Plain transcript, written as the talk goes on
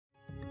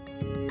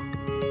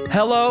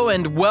Hello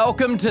and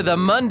welcome to the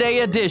Monday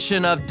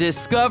edition of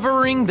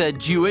Discovering the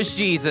Jewish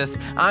Jesus.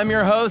 I'm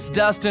your host,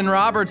 Dustin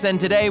Roberts, and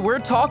today we're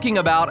talking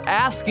about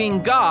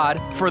asking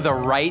God for the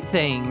right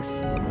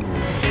things.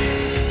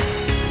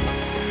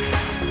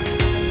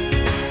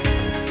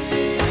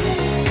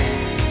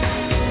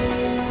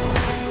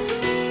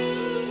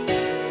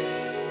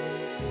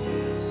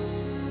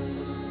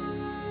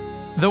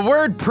 The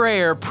word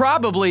prayer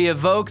probably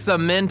evokes a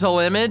mental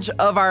image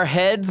of our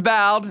heads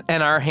bowed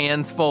and our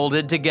hands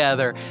folded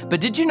together.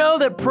 But did you know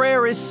that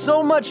prayer is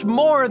so much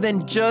more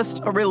than just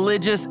a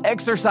religious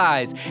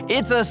exercise?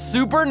 It's a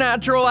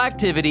supernatural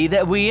activity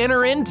that we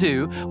enter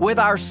into with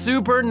our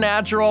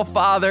supernatural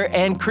Father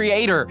and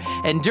Creator.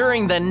 And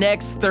during the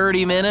next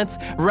 30 minutes,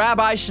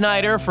 Rabbi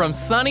Schneider from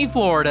sunny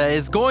Florida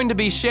is going to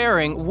be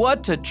sharing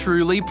what to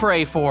truly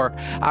pray for.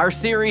 Our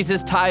series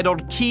is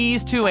titled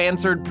Keys to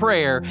Answered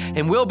Prayer,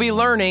 and we'll be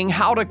learning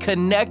how to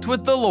connect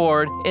with the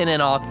Lord in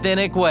an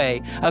authentic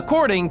way,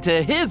 according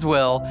to His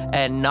will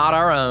and not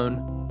our own.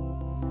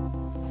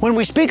 When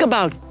we speak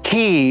about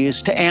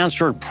keys to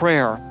answered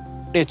prayer,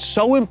 it's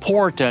so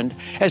important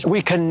as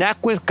we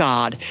connect with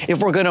God, if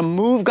we're going to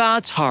move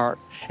God's heart,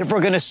 if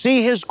we're going to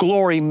see His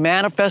glory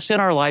manifest in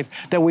our life,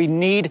 that we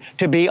need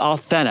to be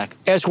authentic.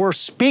 As we're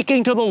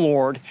speaking to the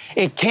Lord,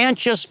 it can't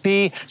just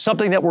be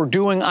something that we're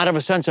doing out of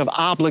a sense of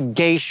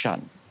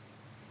obligation.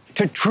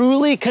 To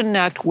truly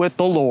connect with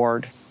the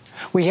Lord,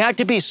 we have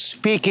to be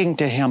speaking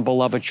to Him,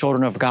 beloved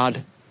children of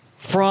God,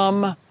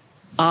 from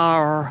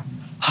our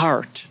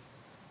heart.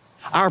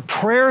 Our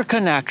prayer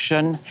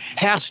connection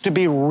has to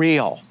be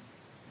real.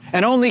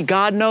 And only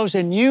God knows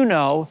and you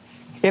know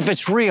if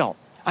it's real.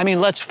 I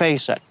mean, let's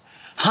face it.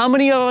 How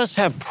many of us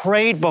have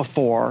prayed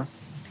before,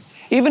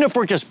 even if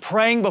we're just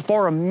praying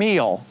before a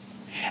meal,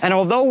 and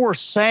although we're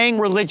saying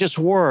religious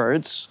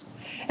words,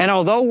 and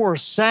although we're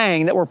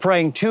saying that we're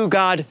praying to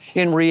God,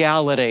 in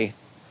reality,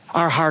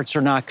 our hearts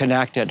are not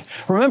connected.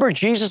 Remember,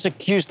 Jesus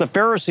accused the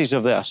Pharisees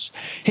of this.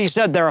 He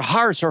said, their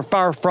hearts are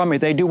far from me.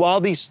 They do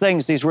all these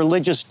things, these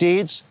religious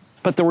deeds,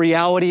 but the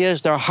reality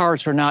is their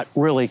hearts are not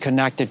really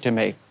connected to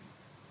me.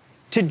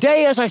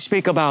 Today, as I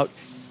speak about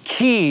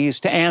keys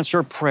to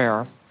answer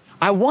prayer,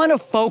 I want to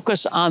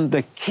focus on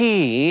the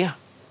key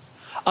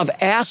of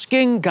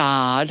asking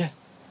God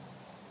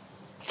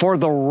for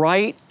the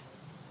right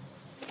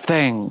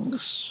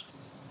things.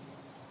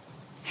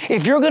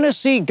 If you're going to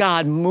see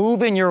God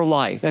move in your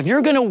life, if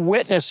you're going to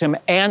witness Him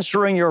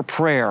answering your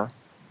prayer,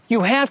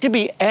 you have to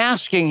be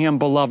asking Him,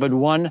 beloved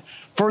one,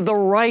 for the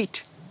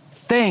right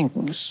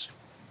things.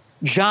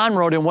 John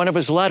wrote in one of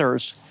his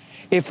letters,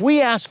 if we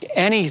ask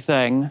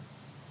anything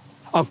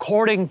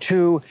according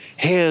to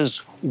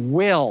His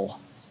will,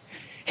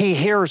 He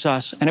hears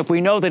us. And if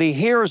we know that He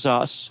hears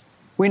us,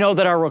 we know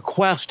that our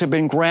requests have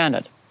been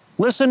granted.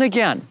 Listen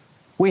again.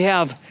 We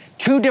have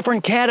two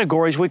different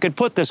categories we could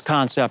put this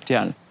concept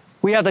in.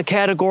 We have the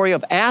category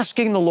of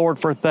asking the Lord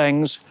for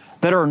things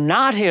that are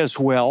not His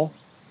will.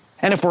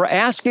 And if we're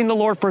asking the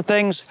Lord for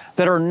things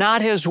that are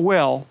not His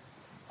will,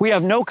 we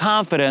have no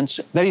confidence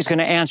that He's going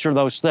to answer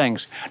those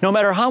things, no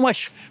matter how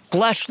much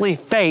fleshly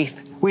faith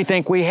we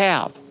think we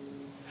have.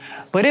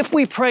 But if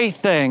we pray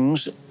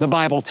things, the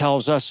Bible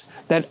tells us,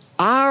 that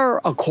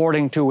are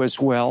according to His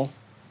will,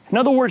 in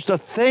other words, the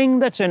thing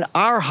that's in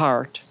our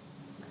heart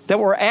that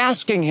we're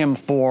asking Him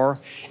for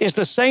is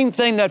the same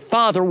thing that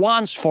Father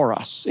wants for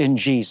us in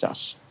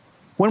Jesus.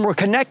 When we're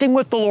connecting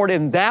with the Lord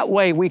in that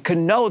way, we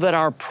can know that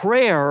our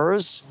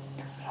prayers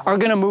are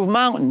going to move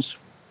mountains.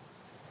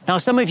 Now,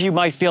 some of you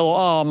might feel,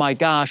 oh my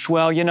gosh,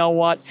 well, you know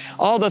what?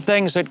 All the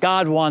things that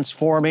God wants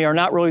for me are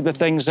not really the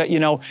things that,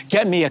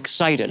 get me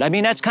excited. I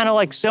mean, that's kind of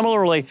like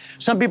similarly,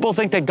 some people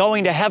think that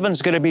going to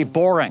heaven's going to be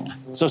boring.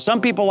 So some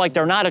people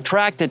they're not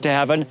attracted to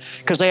heaven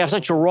because they have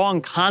such a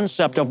wrong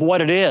concept of what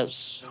it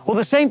is. Well,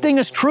 the same thing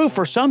is true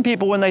for some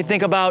people when they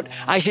think about,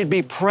 I should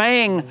be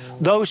praying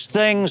those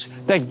things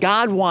that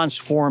God wants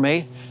for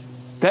me,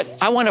 that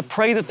I want to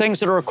pray the things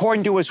that are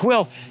according to His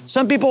will.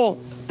 Some people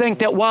think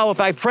that, wow, if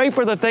I pray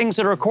for the things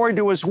that are according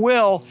to His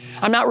will,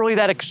 I'm not really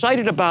that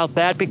excited about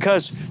that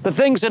because the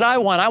things that I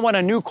want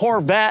a new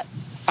Corvette,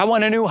 I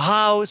want a new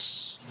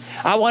house,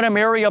 I want to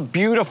marry a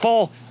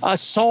beautiful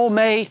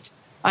soulmate.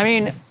 I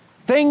mean,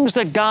 things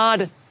that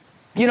God,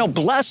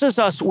 blesses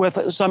us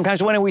with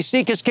sometimes when we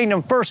seek His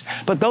kingdom first,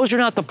 but those are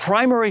not the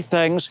primary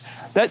things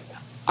that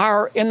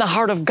are in the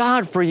heart of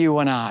God for you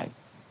and I.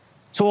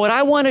 So what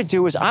I want to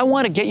do is I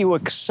want to get you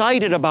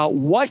excited about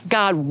what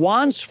God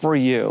wants for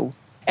you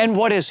and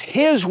what is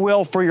His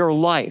will for your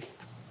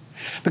life.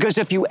 Because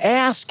if you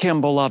ask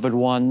Him, beloved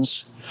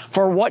ones,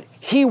 for what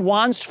He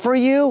wants for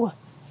you,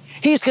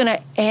 He's going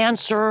to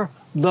answer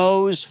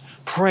those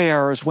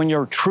prayers when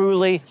you're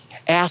truly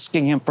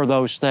asking Him for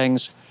those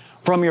things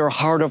from your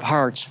heart of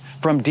hearts,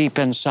 from deep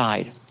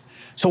inside.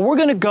 So we're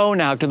going to go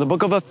now to the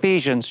book of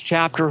Ephesians,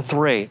 chapter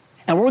 3.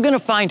 And we're going to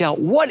find out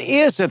what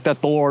is it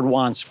that the Lord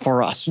wants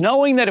for us.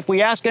 Knowing that if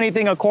we ask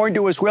anything according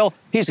to His will,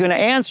 He's going to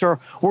answer,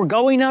 we're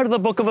going now to the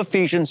book of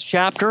Ephesians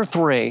chapter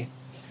 3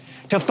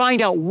 to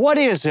find out what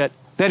is it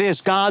that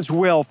is God's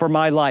will for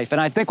my life. And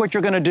I think what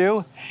you're going to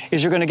do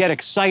is you're going to get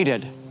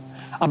excited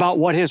about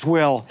what His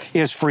will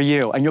is for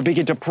you. And you'll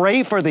begin to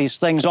pray for these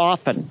things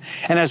often.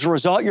 And as a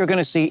result, you're going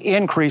to see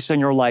increase in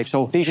your life.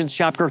 So Ephesians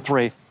chapter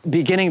 3,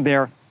 beginning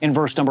there in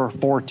verse number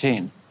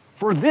 14.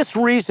 For this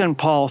reason,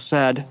 Paul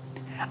said,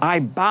 I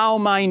bow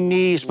my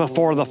knees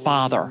before the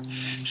Father.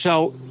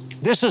 So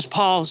this is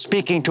Paul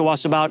speaking to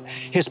us about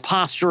his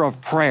posture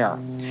of prayer.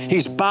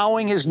 He's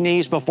bowing his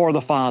knees before the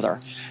Father.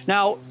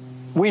 Now,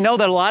 we know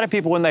that a lot of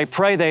people, when they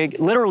pray, they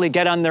literally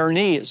get on their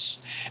knees.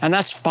 And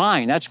that's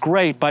fine, that's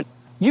great, but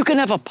you can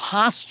have a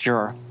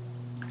posture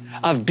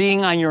of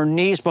being on your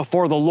knees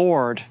before the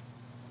Lord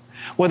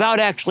without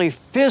actually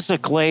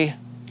physically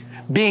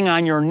being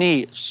on your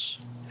knees.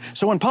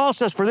 So when Paul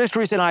says, for this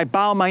reason I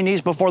bow my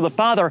knees before the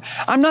Father,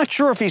 I'm not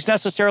sure if he's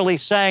necessarily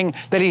saying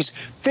that he's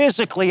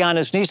physically on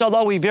his knees,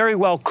 although he very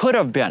well could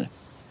have been.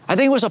 I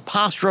think it was a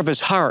posture of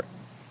his heart.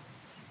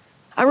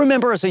 I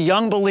remember as a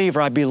young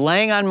believer, I'd be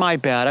laying on my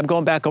bed, I'm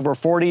going back over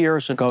 40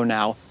 years ago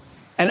now,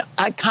 and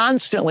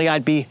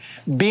I'd be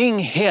being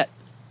hit,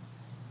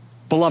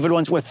 beloved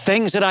ones, with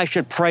things that I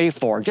should pray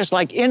for, just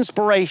like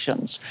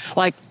inspirations,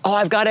 like, oh,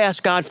 I've got to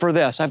ask God for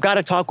this. I've got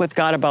to talk with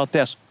God about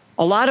this.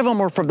 A lot of them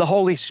were from the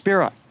Holy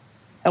Spirit.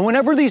 And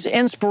whenever these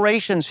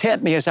inspirations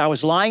hit me as I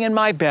was lying in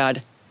my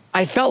bed,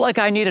 I felt like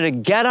I needed to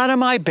get out of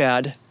my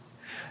bed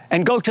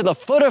and go to the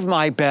foot of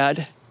my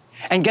bed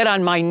and get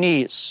on my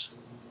knees.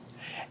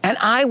 And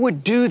I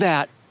would do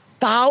that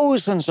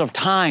thousands of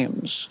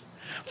times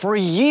for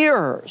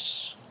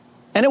years.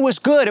 And it was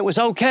good, it was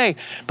okay.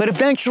 But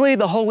eventually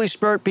the Holy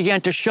Spirit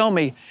began to show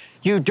me,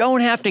 you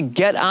don't have to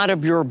get out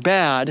of your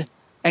bed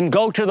and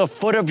go to the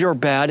foot of your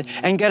bed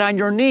and get on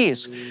your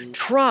knees.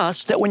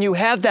 Trust that when you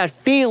have that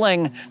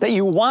feeling that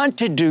you want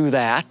to do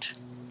that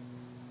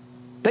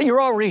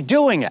you're already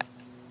doing it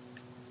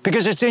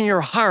because it's in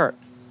your heart.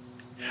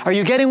 Are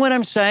you getting what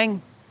I'm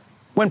saying?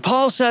 When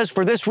Paul says,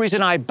 for this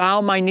reason I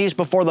bow my knees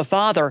before the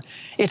Father,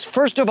 it's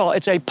first of all,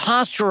 it's a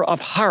posture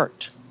of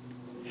heart.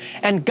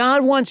 And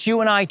God wants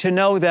you and I to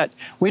know that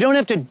we don't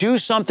have to do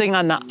something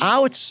on the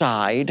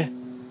outside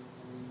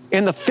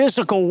in the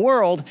physical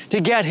world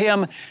to get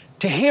Him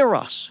to hear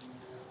us.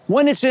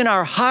 When it's in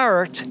our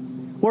heart,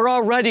 we're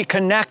already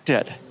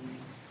connected.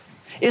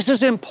 This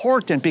is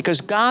important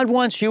because God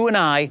wants you and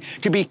I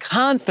to be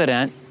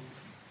confident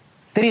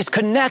that He's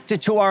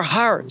connected to our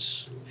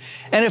hearts.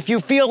 And if you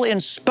feel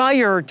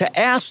inspired to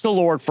ask the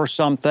Lord for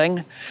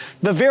something,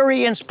 the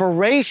very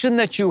inspiration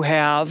that you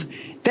have,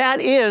 that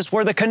is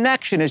where the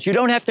connection is. You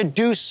don't have to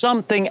do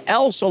something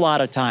else a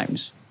lot of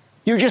times.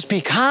 You just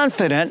be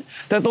confident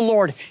that the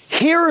Lord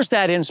hears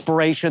that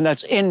inspiration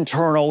that's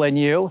internal in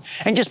you,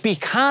 and just be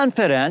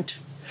confident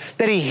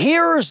that He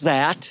hears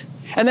that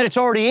and that it's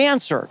already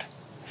answered.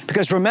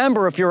 Because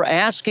remember, if you're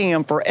asking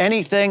Him for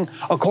anything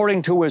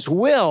according to His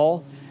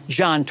will,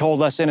 John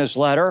told us in his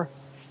letter,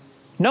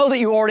 know that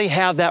you already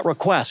have that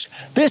request.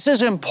 This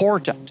is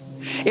important.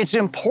 It's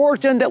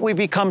important that we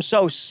become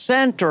so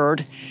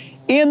centered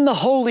in the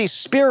Holy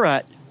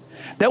Spirit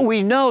that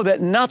we know that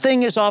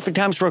nothing is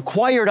oftentimes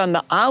required on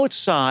the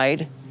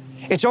outside.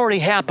 It's already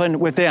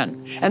happened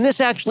within. And this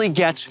actually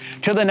gets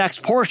to the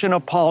next portion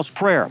of Paul's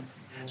prayer.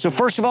 So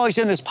first of all, he's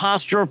in this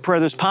posture of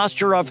prayer, this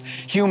posture of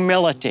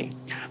humility.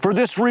 For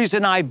this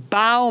reason, I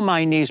bow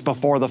my knees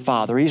before the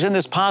Father. He's in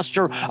this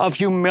posture of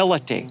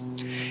humility.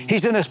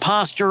 He's in this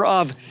posture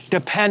of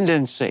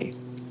dependency.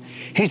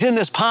 He's in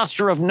this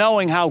posture of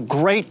knowing how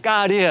great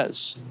God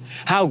is,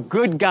 how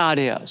good God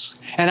is,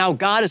 and how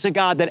God is a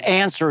God that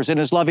answers in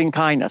His loving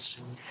kindness.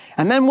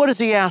 And then what is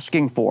he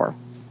asking for?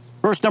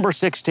 Verse number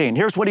 16,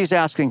 here's what he's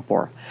asking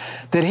for.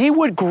 That He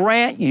would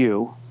grant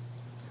you,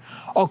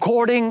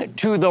 according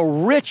to the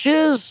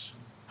riches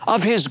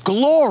of His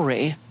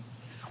glory.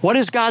 What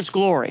is God's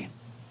glory?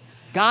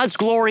 God's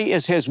glory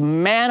is His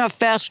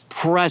manifest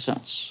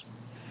presence.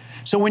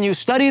 So when you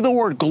study the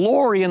word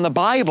glory in the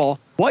Bible,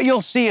 what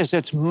you'll see is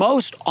it's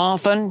most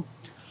often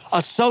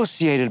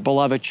associated,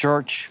 beloved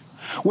church,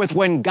 with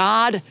when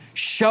God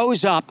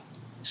shows up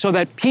so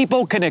that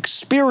people can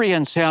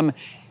experience Him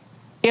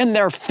in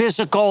their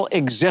physical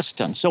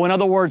existence. So in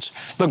other words,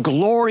 the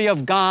glory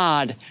of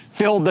God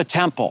filled the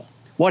temple.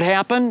 What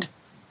happened?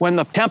 When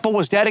the temple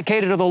was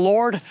dedicated to the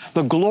Lord,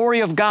 the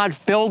glory of God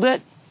filled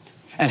it.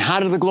 And how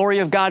did the glory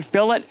of God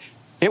fill it?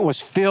 It was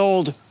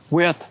filled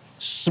with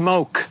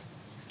smoke.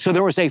 So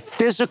there was a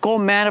physical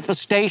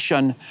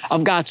manifestation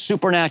of God's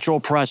supernatural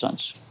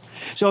presence.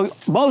 So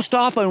most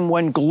often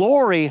when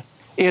glory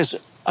is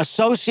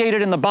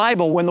associated in the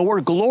Bible, when the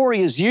word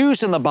glory is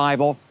used in the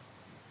Bible,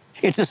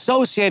 it's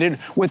associated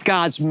with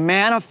God's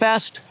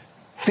manifest,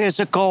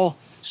 physical,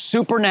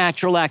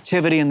 supernatural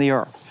activity in the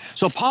earth.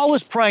 So Paul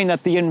is praying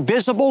that the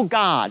invisible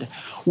God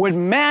would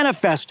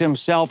manifest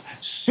Himself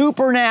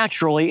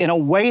supernaturally in a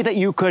way that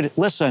you could,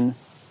 listen,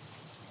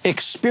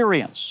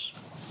 experience.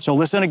 So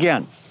listen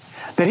again.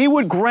 That He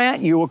would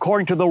grant you,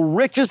 according to the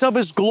riches of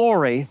His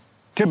glory,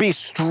 to be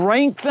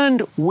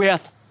strengthened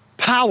with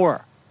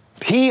power.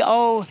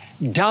 P-O-W-E-R,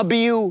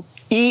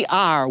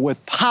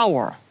 with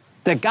power.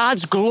 That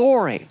God's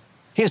glory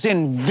His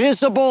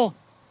invisible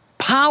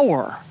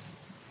power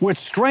would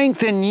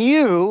strengthen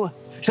you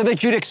so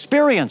that you'd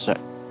experience it.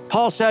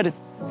 Paul said,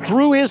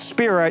 through His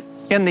Spirit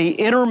in the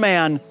inner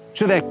man,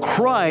 so that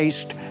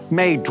Christ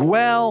may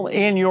dwell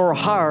in your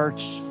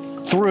hearts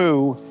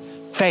through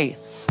faith.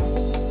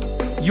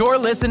 You're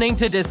listening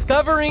to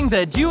Discovering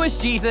the Jewish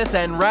Jesus,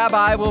 and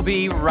Rabbi will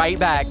be right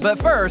back. But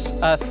first,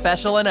 a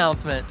special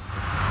announcement.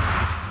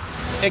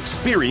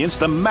 Experience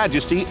the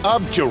majesty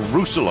of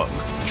Jerusalem.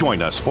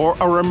 Join us for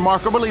a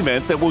remarkable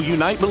event that will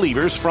unite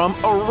believers from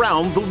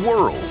around the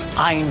world.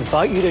 I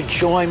invite you to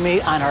join me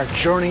on our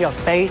journey of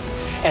faith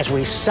as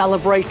we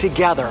celebrate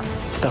together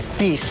the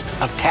Feast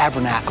of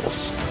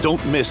Tabernacles.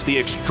 Don't miss the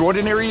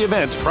extraordinary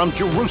event from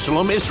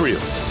Jerusalem, Israel.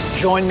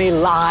 Join me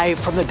live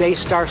from the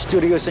Daystar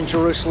Studios in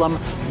Jerusalem,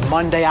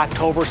 Monday,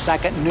 October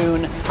 2nd,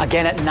 noon,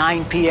 again at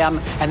 9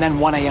 p.m., and then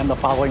 1 a.m. the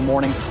following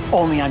morning,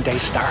 only on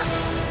Daystar.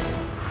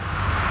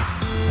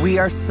 We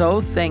are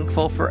so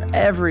thankful for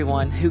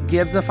everyone who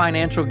gives a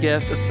financial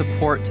gift of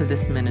support to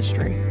this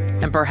ministry.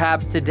 And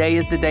perhaps today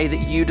is the day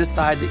that you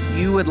decide that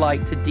you would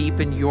like to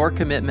deepen your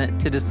commitment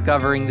to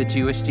discovering the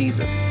Jewish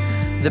Jesus.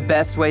 The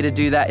best way to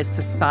do that is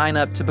to sign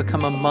up to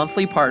become a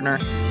monthly partner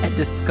at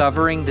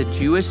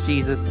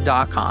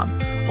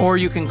discoveringthejewishjesus.com. Or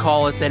you can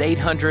call us at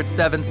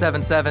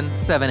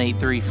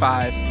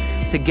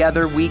 800-777-7835.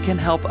 Together, we can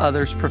help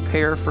others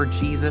prepare for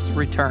Jesus'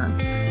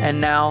 return.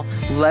 And now,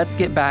 let's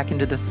get back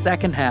into the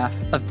second half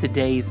of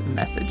today's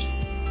message.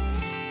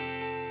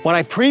 What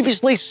I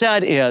previously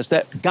said is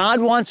that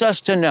God wants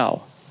us to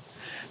know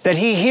that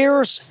He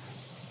hears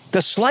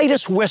the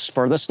slightest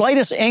whisper, the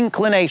slightest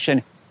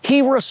inclination.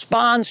 He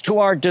responds to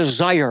our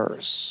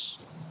desires.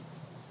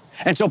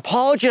 And so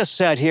Paul just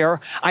said here,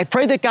 I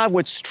pray that God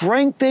would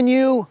strengthen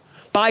you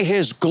by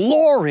His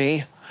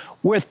glory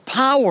with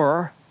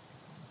power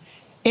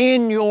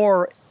in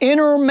your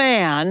inner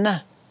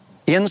man,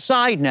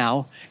 inside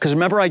now, because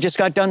remember I just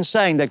got done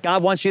saying that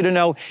God wants you to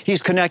know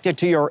He's connected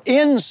to your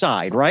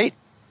inside, right?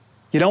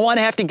 You don't want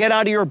to have to get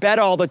out of your bed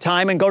all the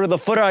time and go to the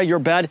foot of your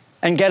bed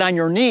and get on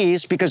your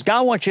knees, because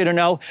God wants you to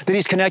know that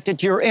He's connected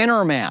to your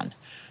inner man.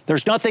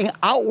 There's nothing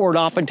outward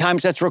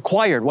oftentimes that's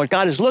required. What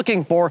God is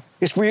looking for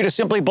is for you to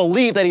simply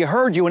believe that He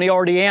heard you and He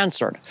already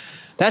answered.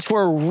 That's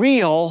where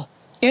real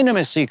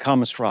intimacy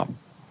comes from.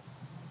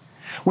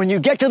 When you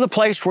get to the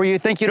place where you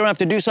think you don't have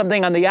to do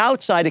something on the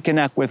outside to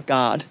connect with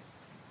God,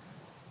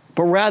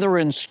 but rather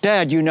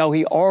instead you know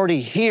He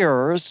already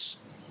hears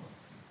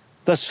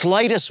the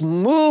slightest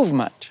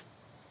movement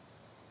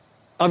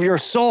of your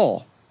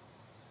soul,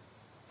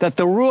 that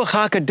the Ruach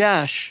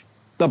HaKodesh,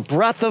 the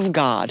breath of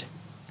God,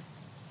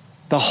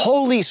 the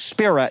Holy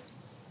Spirit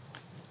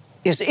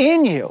is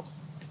in you.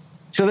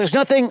 So there's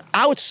nothing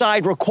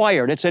outside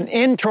required. It's an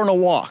internal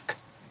walk.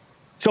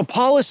 So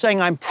Paul is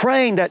saying, I'm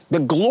praying that the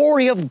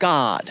glory of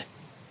God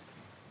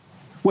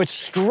would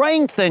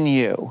strengthen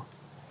you.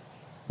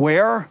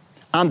 Where?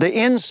 On the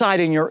inside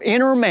in your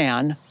inner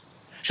man,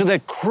 so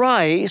that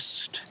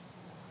Christ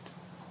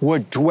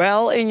would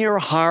dwell in your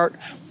heart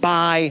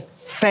by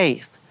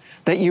faith,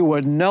 that you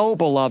would know,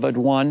 beloved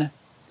one,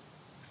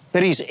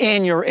 that He's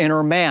in your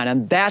inner man.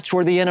 And that's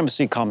where the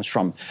intimacy comes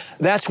from.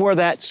 That's where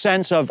that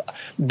sense of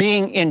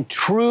being in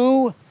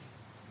true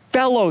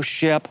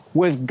fellowship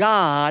with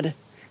God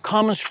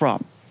comes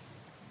from.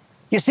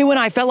 You see, when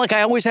I felt like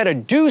I always had to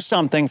do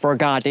something for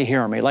God to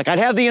hear me, like I'd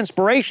have the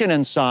inspiration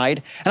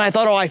inside, and I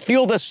thought, oh, I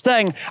feel this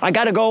thing, I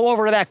got to go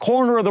over to that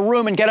corner of the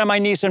room and get on my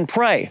knees and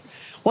pray.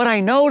 What I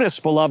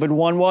noticed, beloved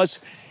one, was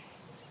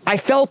I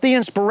felt the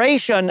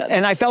inspiration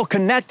and I felt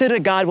connected to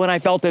God when I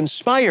felt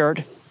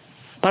inspired.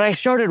 But I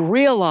started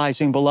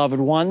realizing, beloved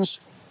ones,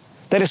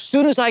 that as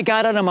soon as I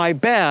got out of my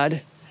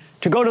bed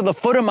to go to the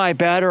foot of my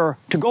bed or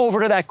to go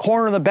over to that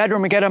corner of the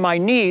bedroom and get on my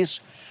knees,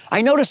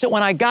 I noticed that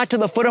when I got to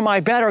the foot of my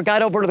bed or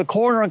got over to the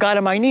corner and got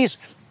on my knees,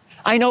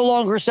 I no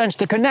longer sensed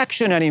the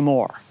connection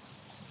anymore.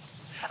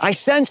 I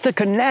sensed the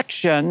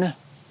connection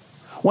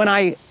when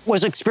I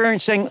was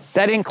experiencing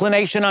that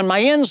inclination on my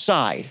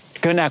inside to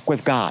connect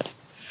with God.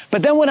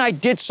 But then when I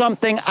did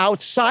something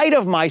outside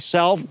of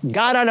myself,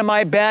 got out of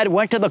my bed,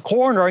 went to the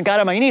corner and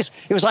got on my knees,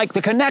 it was like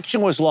the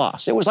connection was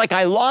lost. It was like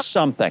I lost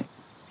something.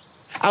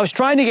 I was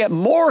trying to get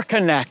more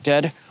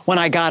connected when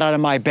I got out of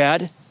my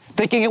bed,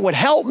 thinking it would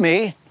help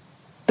me,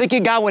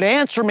 thinking God would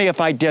answer me if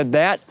I did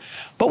that.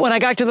 But when I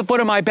got to the foot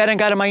of my bed and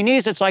got on my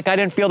knees, it's like I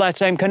didn't feel that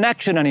same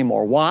connection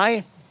anymore.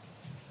 Why?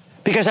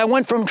 Because I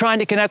went from trying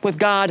to connect with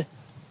God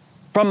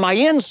from my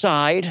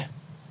inside,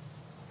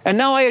 and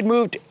now I had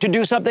moved to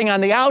do something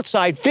on the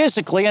outside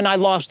physically, and I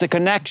lost the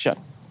connection.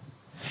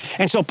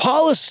 And so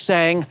Paul is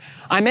saying,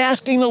 I'm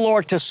asking the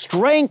Lord to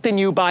strengthen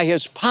you by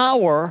His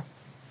power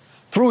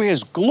through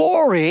His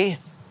glory,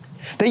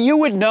 that you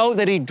would know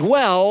that He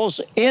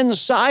dwells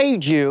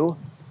inside you,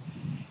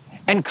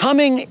 and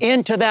coming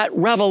into that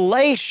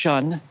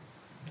revelation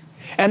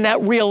and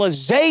that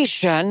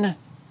realization,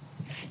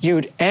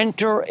 you'd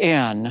enter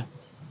in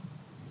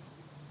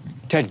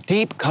to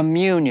deep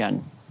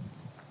communion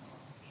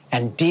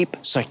and deep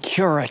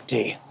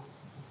security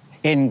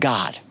in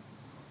God.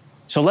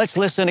 So let's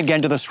listen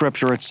again to the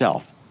scripture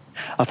itself.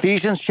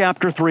 Ephesians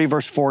chapter 3,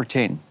 verse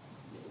 14.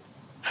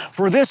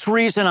 For this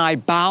reason I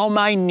bow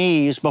my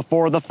knees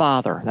before the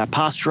Father, that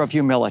posture of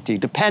humility,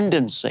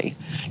 dependency,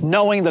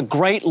 knowing the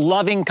great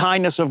loving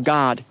kindness of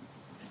God,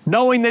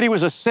 knowing that he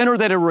was a sinner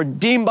that is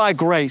redeemed by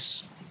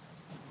grace.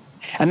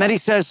 And then he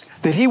says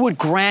that he would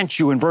grant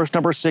you in verse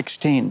number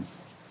 16,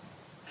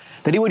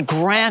 that he would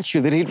grant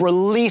you, that he'd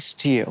release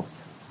to you,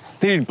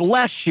 that he'd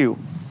bless you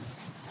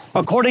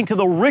according to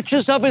the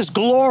riches of his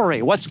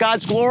glory. What's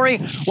God's glory?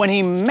 When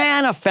he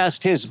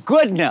manifests his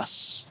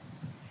goodness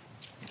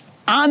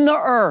on the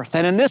earth,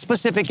 and in this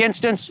specific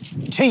instance,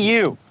 to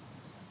you.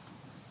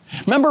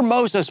 Remember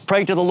Moses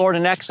prayed to the Lord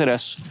in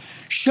Exodus,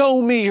 show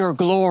me your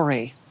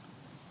glory.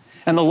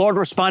 And the Lord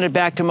responded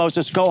back to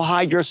Moses, go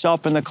hide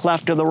yourself in the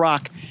cleft of the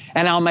rock,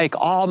 and I'll make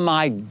all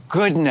my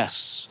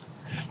goodness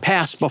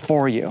pass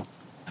before you.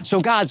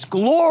 So God's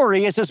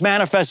glory is his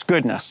manifest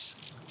goodness.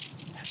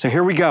 So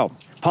here we go.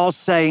 Paul's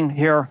saying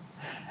here,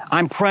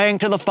 I'm praying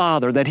to the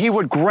Father that he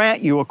would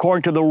grant you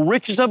according to the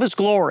riches of his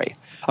glory,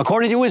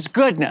 according to his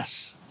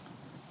goodness,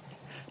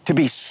 to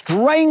be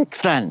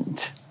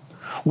strengthened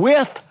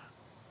with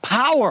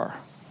power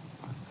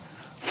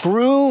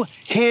through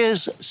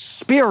his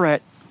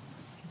Spirit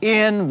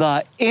in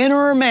the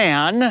inner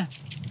man.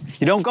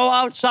 You don't go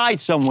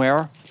outside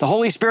somewhere. The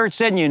Holy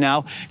Spirit's in you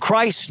now.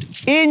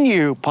 Christ in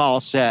you, Paul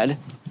said,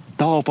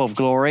 the hope of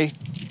glory.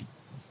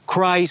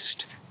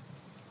 Christ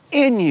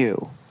in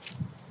you,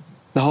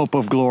 the hope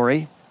of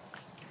glory,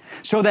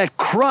 so that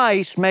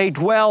Christ may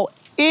dwell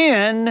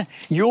in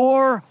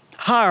your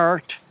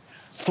heart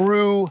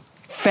through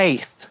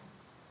faith.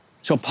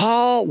 So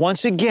Paul,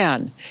 once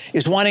again,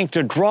 is wanting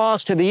to draw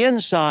us to the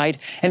inside,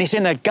 and he's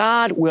saying that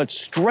God would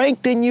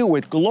strengthen you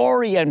with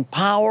glory and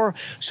power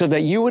so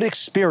that you would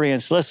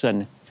experience,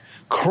 listen,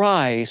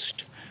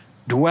 Christ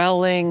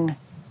dwelling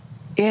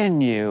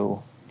in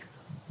you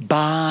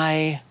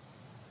by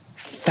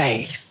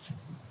faith.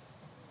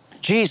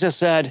 Jesus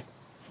said,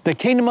 the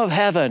kingdom of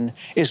heaven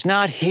is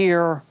not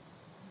here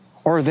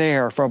or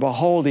there, for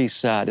behold, he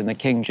said in the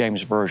King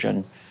James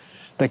Version,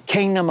 the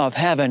kingdom of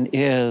heaven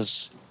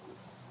is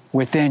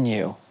within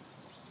you.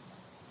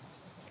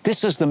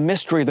 This is the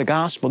mystery of the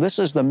gospel. This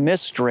is the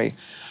mystery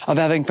of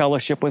having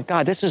fellowship with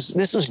God. This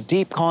is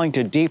deep calling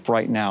to deep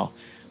right now,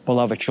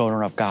 beloved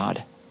children of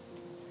God.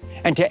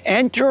 And to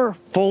enter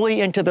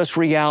fully into this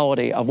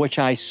reality of which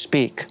I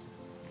speak,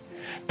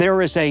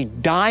 there is a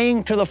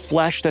dying to the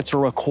flesh that's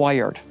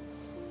required.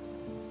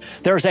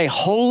 There's a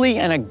holy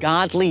and a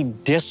godly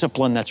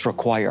discipline that's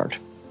required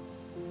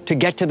to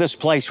get to this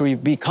place where you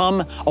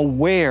become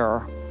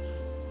aware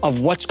of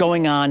what's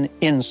going on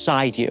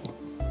inside you.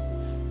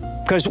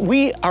 Because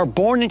we are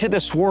born into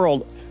this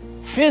world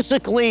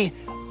physically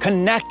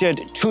connected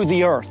to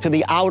the earth, to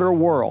the outer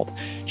world.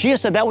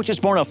 Jesus said that which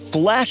is born of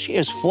flesh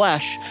is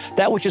flesh,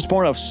 that which is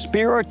born of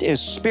spirit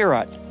is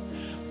spirit.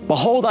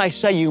 Behold, I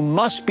say you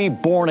must be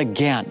born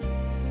again.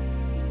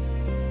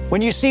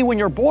 When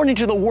you're born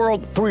into the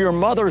world through your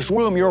mother's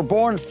womb, you're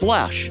born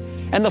flesh.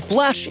 And the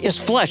flesh is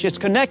flesh. It's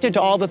connected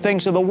to all the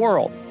things of the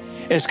world.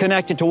 It's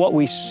connected to what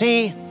we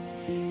see.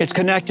 It's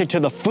connected to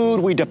the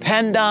food we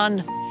depend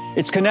on.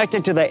 It's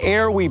connected to the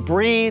air we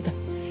breathe.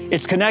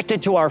 It's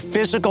connected to our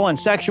physical and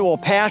sexual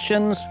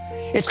passions.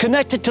 It's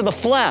connected to the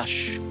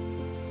flesh.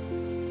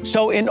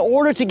 So in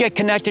order to get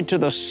connected to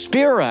the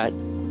Spirit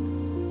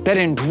that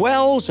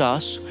indwells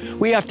us,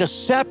 we have to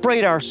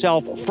separate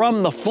ourselves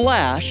from the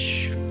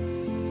flesh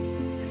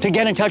to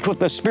get in touch with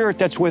the Spirit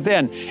that's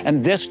within.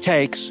 And this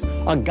takes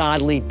a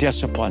godly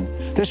discipline.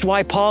 This is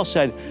why Paul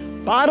said,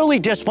 bodily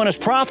discipline is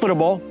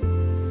profitable,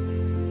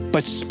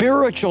 but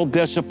spiritual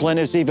discipline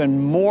is even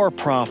more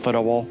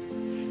profitable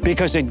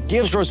because it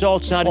gives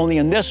results not only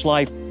in this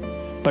life,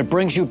 but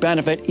brings you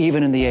benefit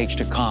even in the age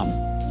to come.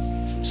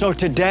 So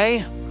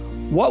today,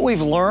 what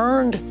we've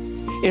learned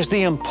is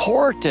the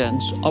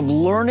importance of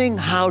learning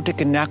how to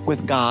connect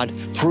with God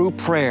through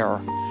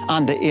prayer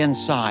on the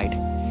inside.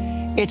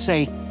 It's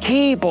a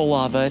key,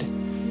 beloved,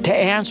 to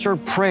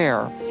answered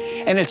prayer,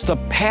 and it's the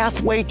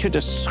pathway to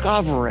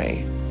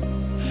discovery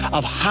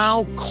of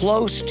how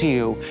close to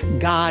you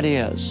God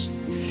is.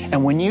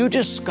 And when you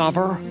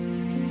discover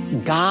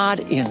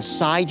God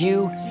inside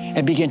you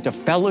and begin to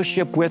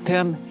fellowship with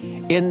Him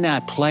in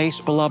that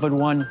place, beloved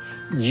one,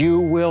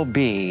 you will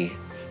be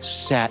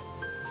set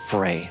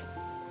free.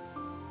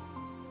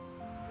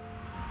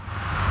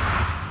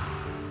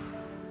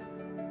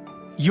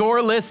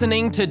 You're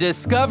listening to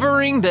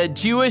Discovering the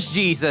Jewish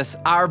Jesus.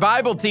 Our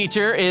Bible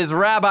teacher is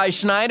Rabbi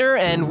Schneider,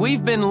 and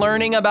we've been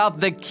learning about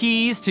the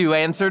keys to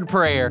answered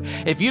prayer.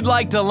 If you'd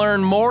like to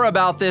learn more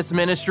about this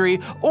ministry,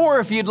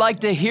 or if you'd like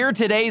to hear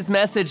today's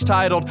message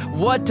titled,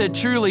 What to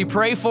Truly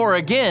Pray For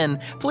Again,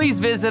 please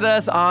visit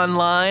us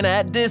online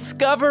at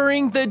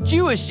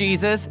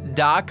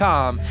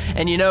discoveringthejewishjesus.com.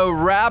 And you know,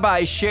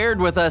 Rabbi shared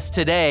with us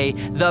today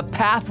the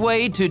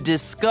pathway to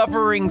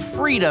discovering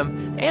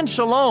freedom and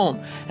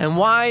shalom, and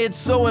why it's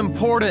so so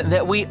important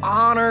that we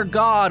honor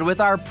God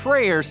with our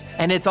prayers,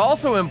 and it's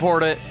also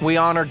important we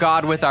honor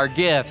God with our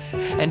gifts.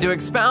 And to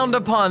expound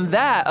upon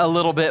that a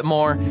little bit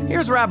more,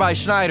 here's Rabbi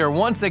Schneider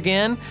once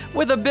again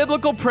with a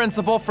biblical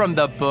principle from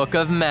the book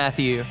of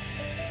Matthew.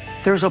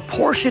 There's a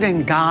portion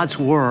in God's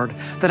Word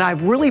that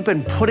I've really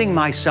been putting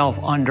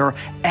myself under,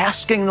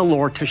 asking the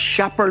Lord to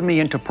shepherd me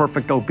into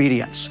perfect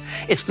obedience.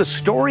 It's the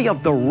story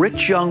of the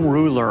rich young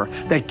ruler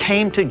that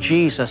came to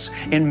Jesus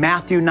in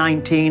Matthew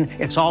 19.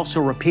 It's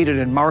also repeated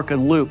in Mark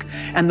and Luke.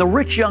 And the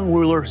rich young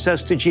ruler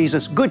says to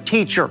Jesus, "Good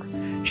teacher."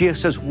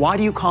 Jesus says, "Why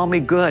do you call me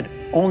good?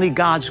 Only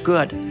God's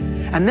good."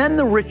 And then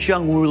the rich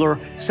young ruler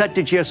said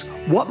to Jesus,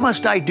 "What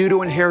must I do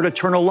to inherit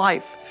eternal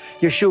life?"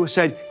 Yeshua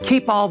said,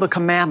 "Keep all the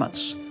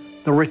commandments."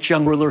 The rich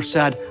young ruler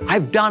said,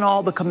 "I've done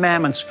all the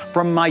commandments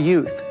from my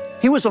youth."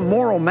 He was a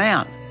moral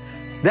man.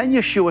 Then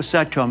Yeshua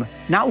said to him,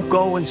 "Now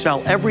go and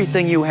sell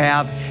everything you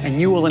have,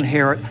 and you will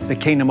inherit the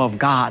kingdom of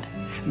God."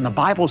 And the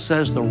Bible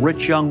says the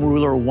rich young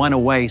ruler went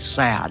away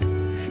sad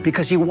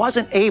because he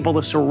wasn't able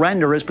to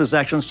surrender his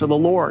possessions to the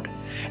Lord.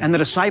 And the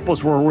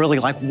disciples were really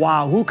like,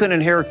 "Wow, who can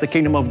inherit the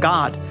kingdom of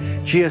God?"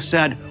 Jesus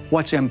said,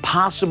 "What's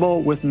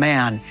impossible with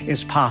man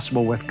is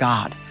possible with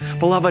God."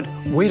 Beloved,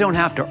 we don't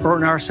have to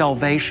earn our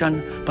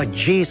salvation, but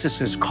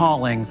Jesus is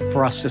calling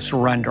for us to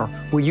surrender.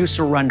 Will you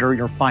surrender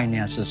your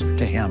finances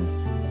to Him?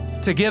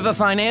 To give a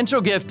financial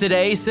gift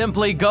today,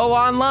 simply go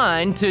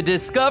online to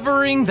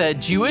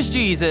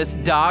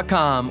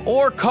discoveringthejewishjesus.com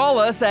or call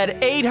us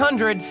at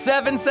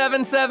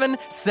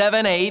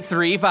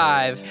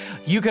 800-777-7835.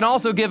 You can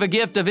also give a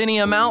gift of any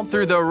amount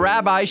through the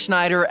Rabbi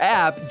Schneider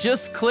app.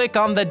 Just click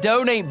on the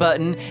donate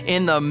button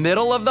in the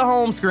middle of the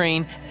home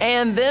screen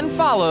and then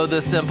follow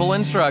the simple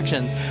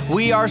instructions.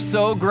 We are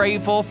so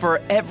grateful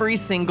for every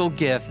single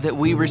gift that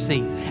we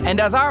receive. And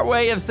as our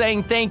way of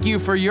saying thank you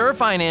for your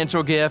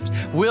financial gift,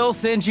 we'll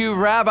send you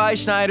Rabbi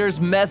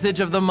Schneider's Message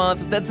of the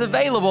Month that's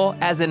available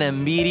as an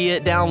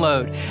immediate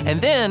download.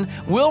 And then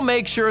we'll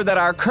make sure that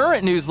our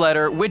current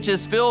newsletter, which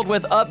is filled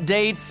with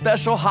updates,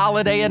 special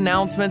holiday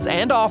announcements,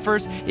 and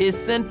offers, is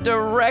sent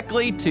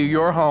directly to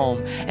your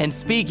home. And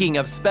speaking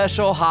of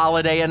special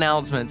holiday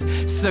announcements,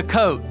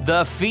 Sukkot,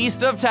 the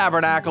Feast of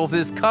Tabernacles,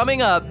 is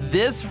coming up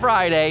this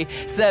Friday,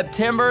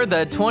 September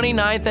the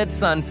 29th at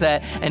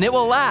sunset, and it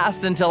will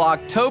last until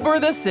October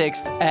the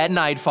 6th at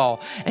nightfall.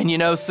 And you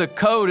know,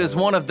 Sukkot is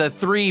one of the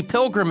 3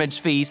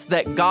 pilgrimage feasts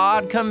that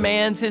God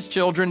commands His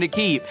children to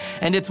keep.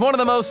 And it's one of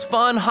the most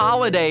fun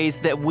holidays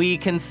that we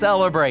can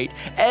celebrate,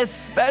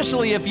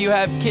 especially if you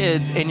have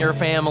kids in your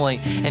family.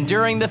 And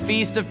during the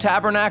Feast of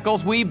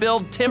Tabernacles, we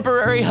build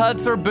temporary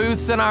huts or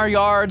booths in our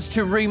yards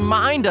to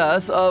remind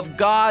us of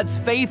God's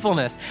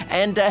faithfulness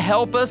and to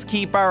help us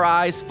keep our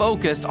eyes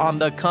focused on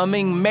the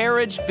coming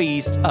marriage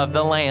feast of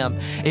the Lamb.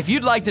 If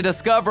you'd like to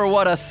discover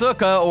what a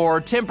sukkah or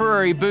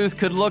temporary booth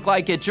could look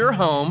like at your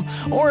home,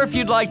 or if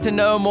you'd like to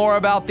know more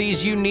about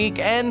these unique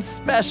and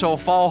special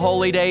fall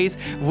holy days,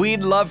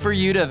 we'd love for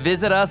you to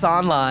visit us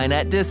online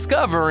at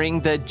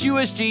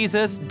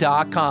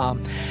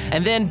discoveringthejewishjesus.com.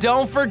 And then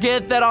don't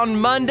forget that on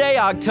Monday,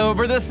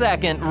 October the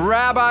 2nd,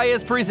 Rabbi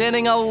is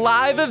presenting a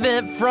live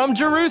event from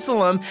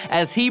Jerusalem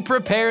as he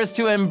prepares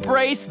to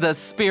embrace the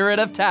Spirit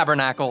of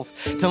Tabernacles.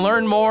 To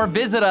learn more,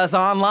 visit us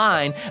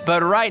online.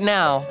 But right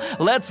now,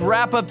 let's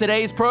wrap up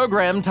today's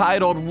program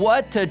titled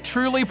What to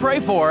Truly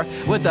Pray For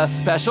with a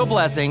special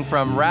blessing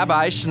from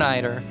Rabbi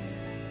Schneider.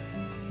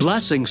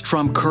 Blessings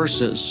trump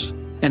curses.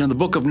 And in the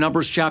book of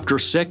Numbers chapter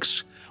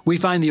 6, we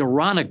find the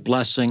Aaronic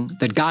blessing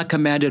that God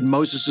commanded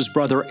Moses'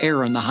 brother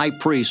Aaron, the high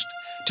priest,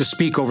 to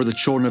speak over the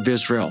children of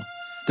Israel.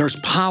 There's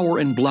power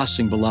in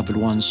blessing, beloved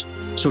ones.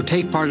 So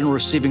take part in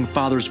receiving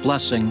Father's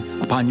blessing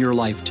upon your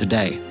life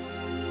today.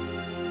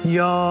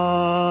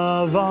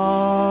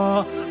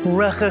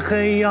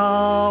 Yavarechecha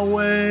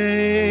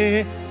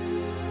Yahweh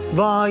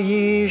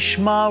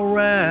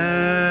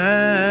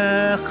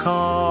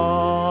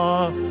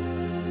vayishmarecha.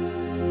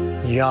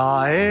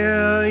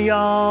 Ya'er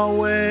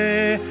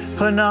Yahweh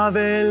panav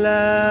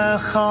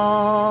elecha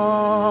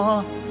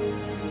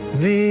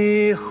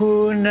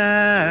v'chunecha.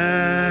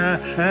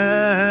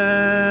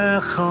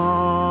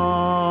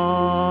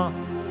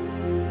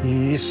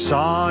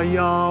 Yisa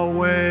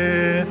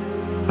Yahweh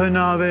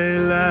panav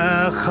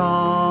elecha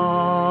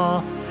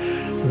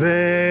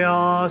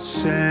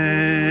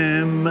ve'asem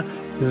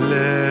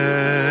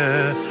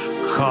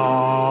lecha.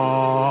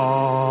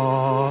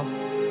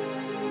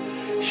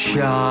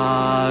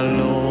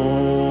 Shalom.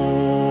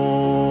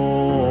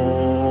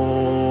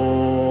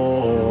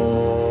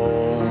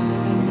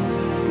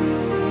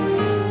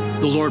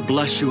 The Lord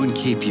bless you and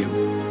keep you.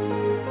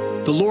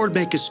 The Lord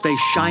make His face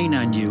shine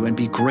on you and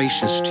be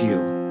gracious to you.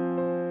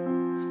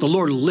 The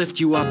Lord lift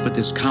you up with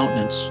His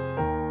countenance,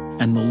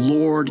 and the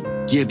Lord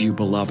give you,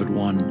 beloved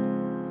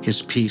one,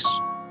 His peace.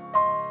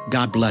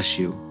 God bless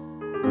you,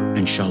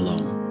 and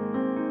shalom.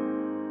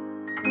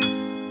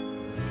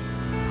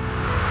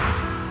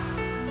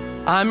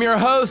 I'm your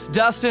host,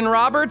 Dustin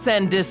Roberts,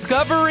 and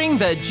Discovering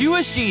the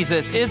Jewish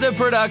Jesus is a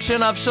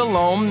production of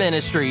Shalom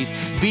Ministries.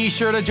 Be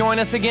sure to join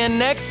us again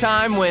next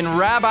time when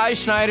Rabbi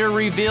Schneider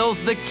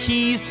reveals the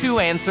keys to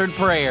answered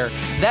prayer.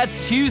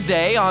 That's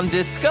Tuesday on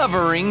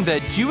Discovering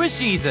the Jewish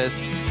Jesus.